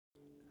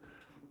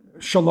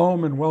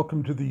Shalom and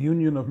welcome to the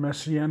Union of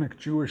Messianic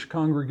Jewish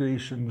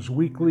Congregations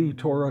weekly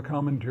Torah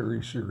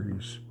commentary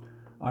series.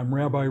 I'm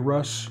Rabbi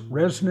Russ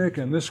Resnick,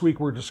 and this week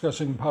we're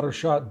discussing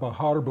Parashat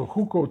Bahar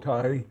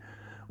Bechukotai,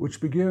 which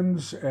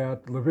begins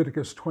at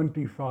Leviticus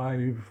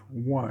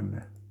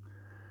 25:1.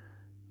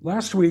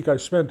 Last week I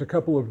spent a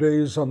couple of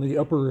days on the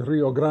upper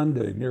Rio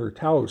Grande near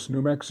Taos,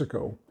 New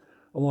Mexico,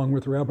 along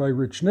with Rabbi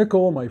Rich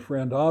Nickel, my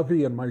friend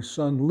Avi, and my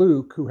son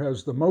Luke, who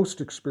has the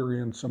most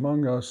experience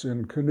among us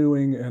in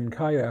canoeing and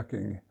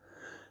kayaking.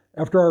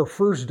 After our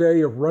first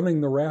day of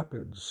running the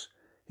rapids,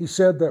 he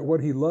said that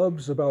what he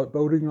loves about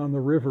boating on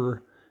the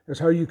river is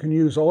how you can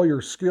use all your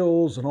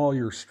skills and all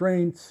your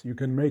strength, you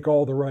can make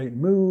all the right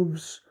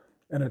moves,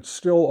 and it's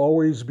still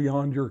always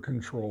beyond your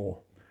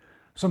control.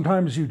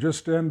 Sometimes you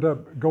just end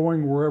up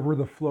going wherever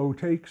the flow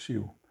takes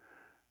you.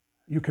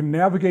 You can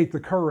navigate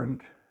the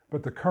current,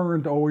 but the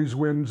current always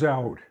wins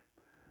out.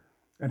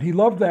 And he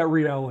loved that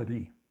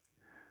reality.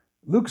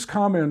 Luke's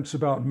comments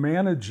about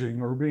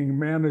managing or being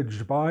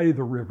managed by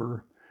the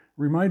river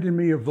reminded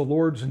me of the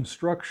Lord's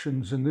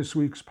instructions in this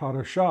week's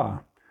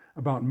parashah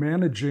about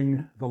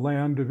managing the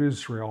land of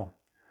Israel.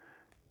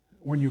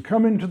 When you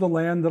come into the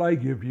land that I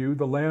give you,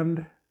 the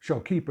land shall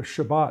keep a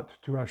Shabbat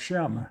to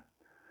Hashem.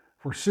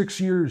 For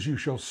 6 years you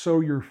shall sow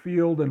your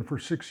field, and for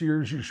 6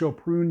 years you shall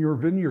prune your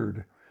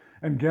vineyard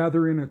and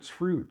gather in its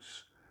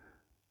fruits.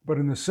 But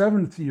in the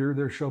 7th year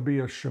there shall be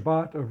a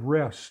Shabbat of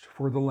rest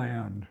for the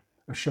land,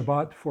 a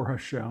Shabbat for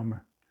Hashem.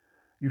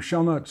 You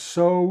shall not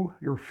sow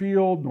your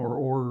field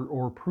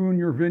or prune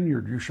your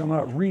vineyard. You shall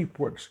not reap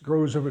what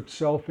grows of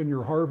itself in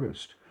your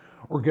harvest,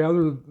 or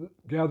gather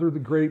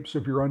the grapes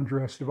of your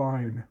undressed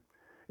vine.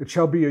 It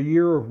shall be a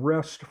year of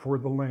rest for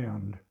the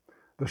land.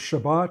 The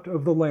Shabbat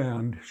of the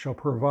land shall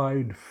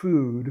provide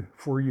food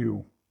for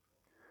you.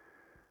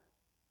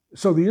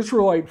 So the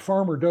Israelite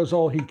farmer does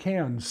all he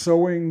can,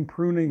 sowing,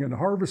 pruning, and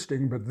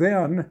harvesting, but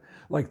then,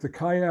 like the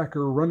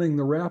kayaker running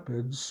the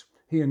rapids,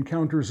 he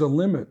encounters a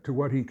limit to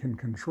what he can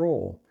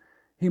control.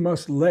 He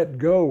must let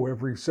go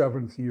every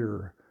 7th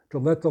year to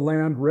let the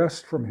land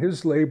rest from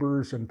his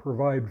labors and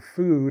provide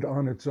food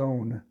on its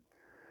own.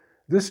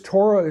 This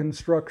Torah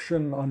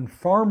instruction on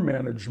farm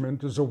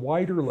management is a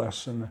wider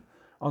lesson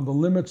on the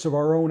limits of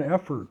our own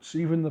efforts,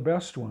 even the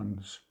best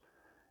ones.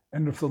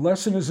 And if the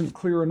lesson isn't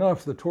clear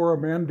enough, the Torah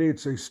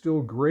mandates a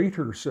still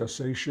greater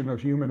cessation of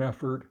human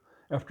effort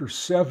after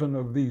 7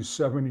 of these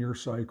 7-year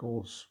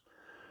cycles.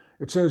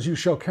 It says you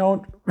shall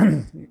count,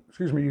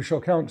 you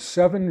shall count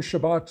 7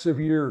 Shabbats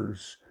of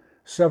years,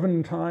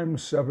 7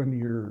 times 7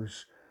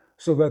 years,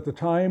 so that the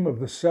time of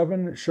the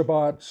 7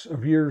 Shabbats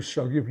of years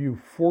shall give you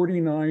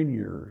 49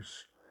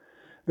 years.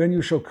 Then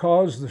you shall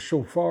cause the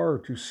shofar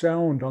to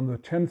sound on the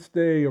 10th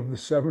day of the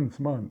 7th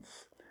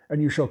month,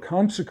 and you shall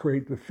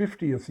consecrate the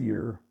 50th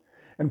year,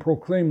 and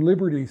proclaim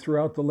liberty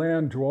throughout the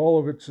land to all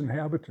of its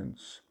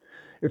inhabitants.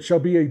 It shall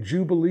be a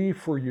jubilee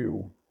for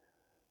you,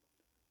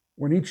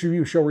 when each of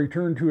you shall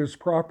return to his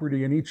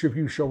property, and each of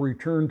you shall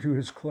return to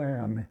his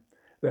clan.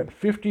 That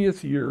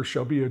 50th year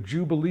shall be a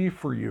jubilee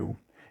for you.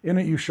 In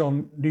it you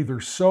shall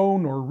neither sow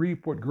nor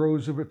reap what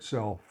grows of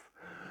itself,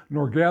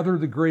 nor gather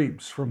the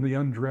grapes from the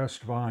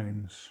undressed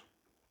vines.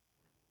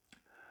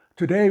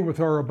 Today,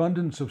 with our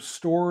abundance of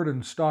stored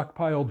and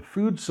stockpiled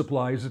food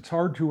supplies, it's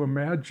hard to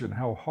imagine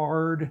how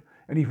hard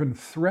and even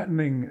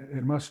threatening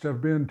it must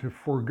have been to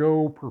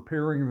forego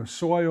preparing the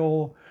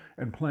soil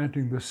and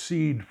planting the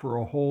seed for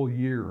a whole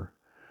year.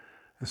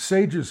 The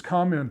sages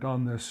comment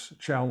on this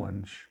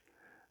challenge,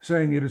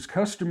 saying it is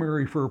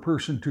customary for a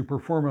person to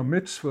perform a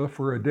mitzvah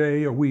for a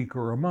day, a week,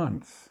 or a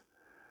month.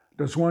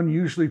 Does one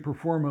usually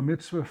perform a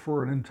mitzvah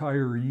for an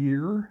entire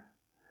year?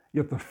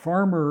 Yet the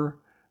farmer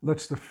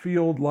lets the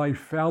field lie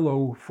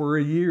fallow for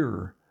a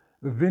year,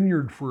 the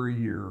vineyard for a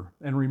year,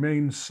 and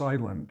remains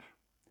silent.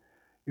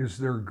 Is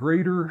there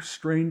greater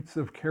strength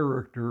of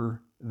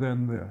character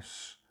than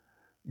this?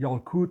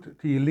 Yalkut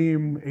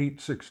Tehillim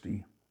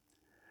 8:60.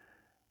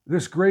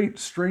 This great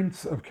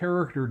strength of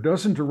character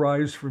doesn't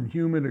arise from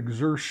human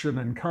exertion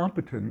and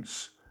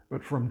competence,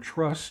 but from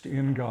trust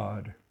in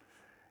God.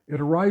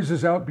 It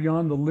arises out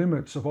beyond the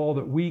limits of all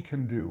that we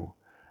can do,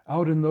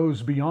 out in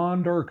those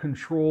beyond our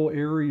control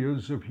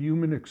areas of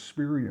human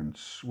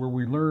experience where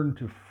we learn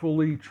to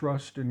fully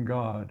trust in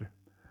God.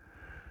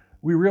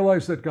 We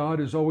realize that God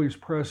is always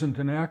present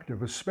and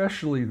active,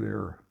 especially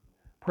there,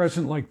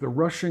 present like the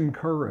rushing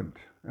current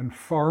and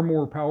far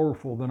more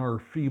powerful than our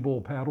feeble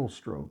paddle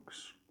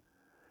strokes.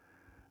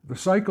 The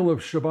cycle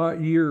of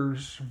Shabbat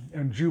years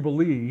and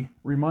Jubilee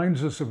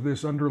reminds us of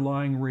this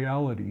underlying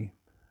reality,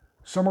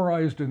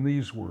 summarized in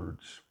these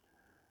words: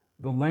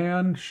 the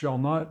land shall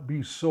not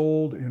be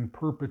sold in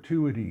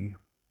perpetuity,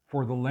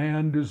 for the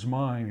land is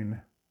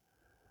mine.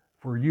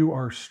 For you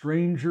are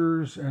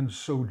strangers and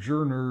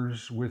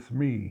sojourners with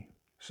me,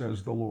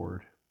 says the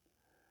Lord.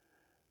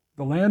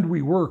 The land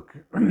we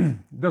work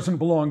doesn't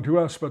belong to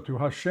us, but to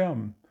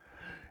Hashem.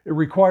 It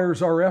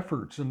requires our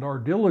efforts and our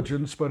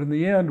diligence, but in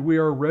the end, we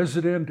are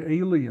resident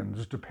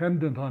aliens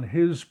dependent on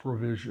His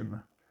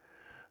provision.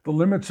 The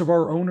limits of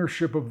our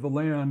ownership of the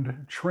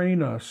land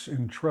train us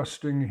in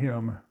trusting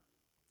Him.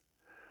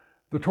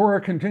 The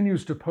Torah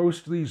continues to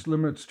post these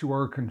limits to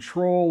our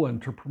control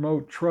and to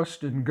promote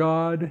trust in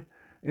God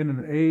in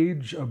an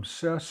age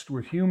obsessed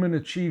with human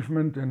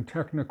achievement and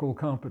technical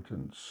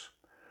competence.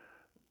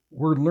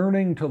 We're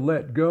learning to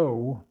let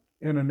go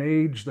in an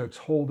age that's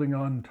holding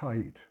on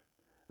tight,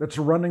 that's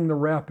running the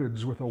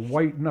rapids with a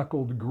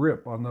white-knuckled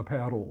grip on the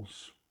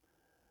paddles.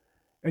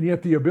 And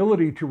yet the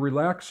ability to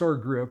relax our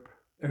grip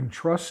and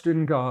trust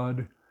in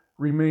God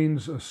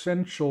remains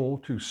essential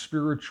to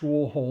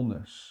spiritual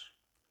wholeness.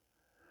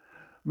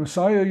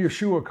 Messiah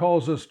Yeshua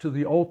calls us to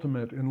the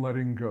ultimate in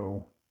letting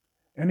go.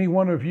 Any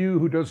one of you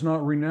who does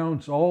not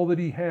renounce all that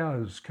he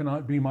has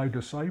cannot be my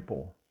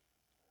disciple.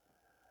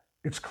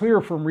 It's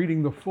clear from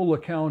reading the full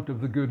account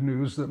of the good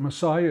news that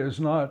Messiah is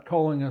not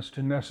calling us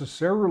to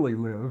necessarily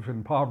live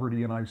in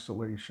poverty and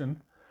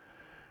isolation.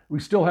 We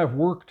still have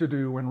work to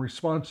do and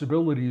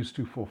responsibilities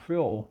to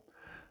fulfill.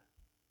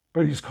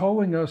 But he's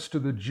calling us to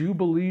the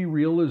Jubilee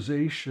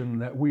realization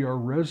that we are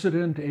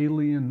resident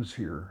aliens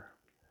here,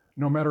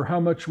 no matter how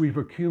much we've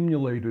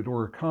accumulated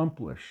or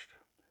accomplished,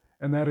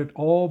 and that it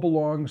all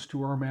belongs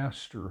to our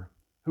Master,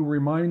 who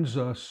reminds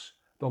us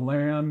the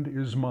land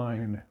is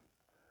mine.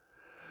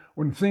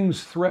 When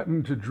things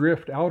threaten to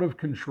drift out of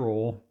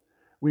control,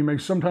 we may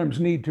sometimes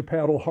need to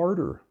paddle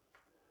harder,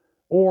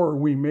 or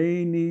we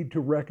may need to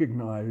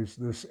recognize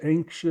this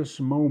anxious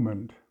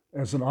moment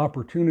as an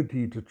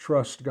opportunity to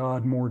trust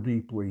God more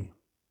deeply.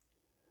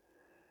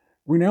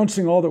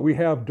 Renouncing all that we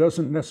have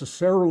doesn't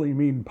necessarily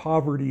mean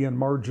poverty and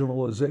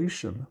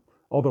marginalization,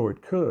 although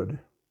it could.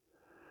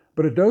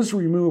 But it does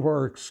remove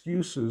our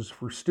excuses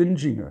for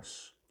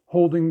stinginess,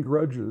 holding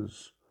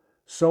grudges,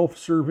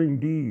 self-serving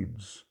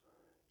deeds,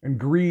 and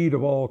greed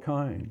of all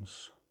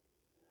kinds.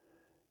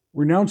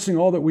 Renouncing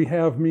all that we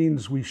have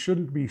means we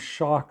shouldn't be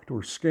shocked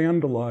or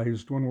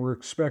scandalized when we're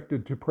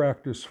expected to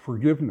practice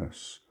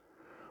forgiveness,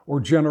 or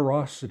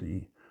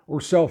generosity, or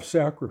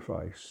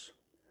self-sacrifice.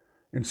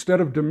 Instead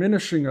of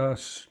diminishing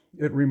us,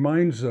 it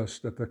reminds us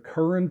that the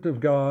current of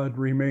God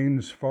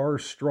remains far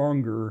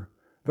stronger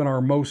than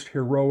our most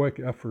heroic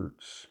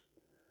efforts.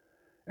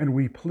 And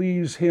we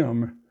please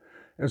Him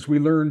as we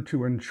learn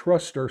to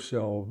entrust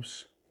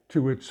ourselves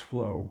to its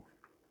flow.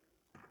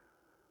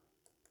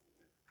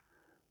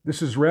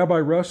 This is Rabbi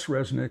Russ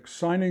Resnick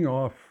signing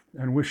off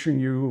and wishing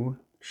you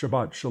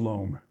Shabbat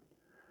Shalom.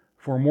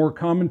 For more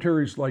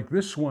commentaries like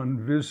this one,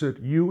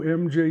 visit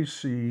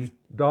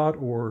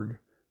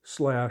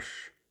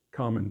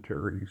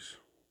umjc.org/commentaries.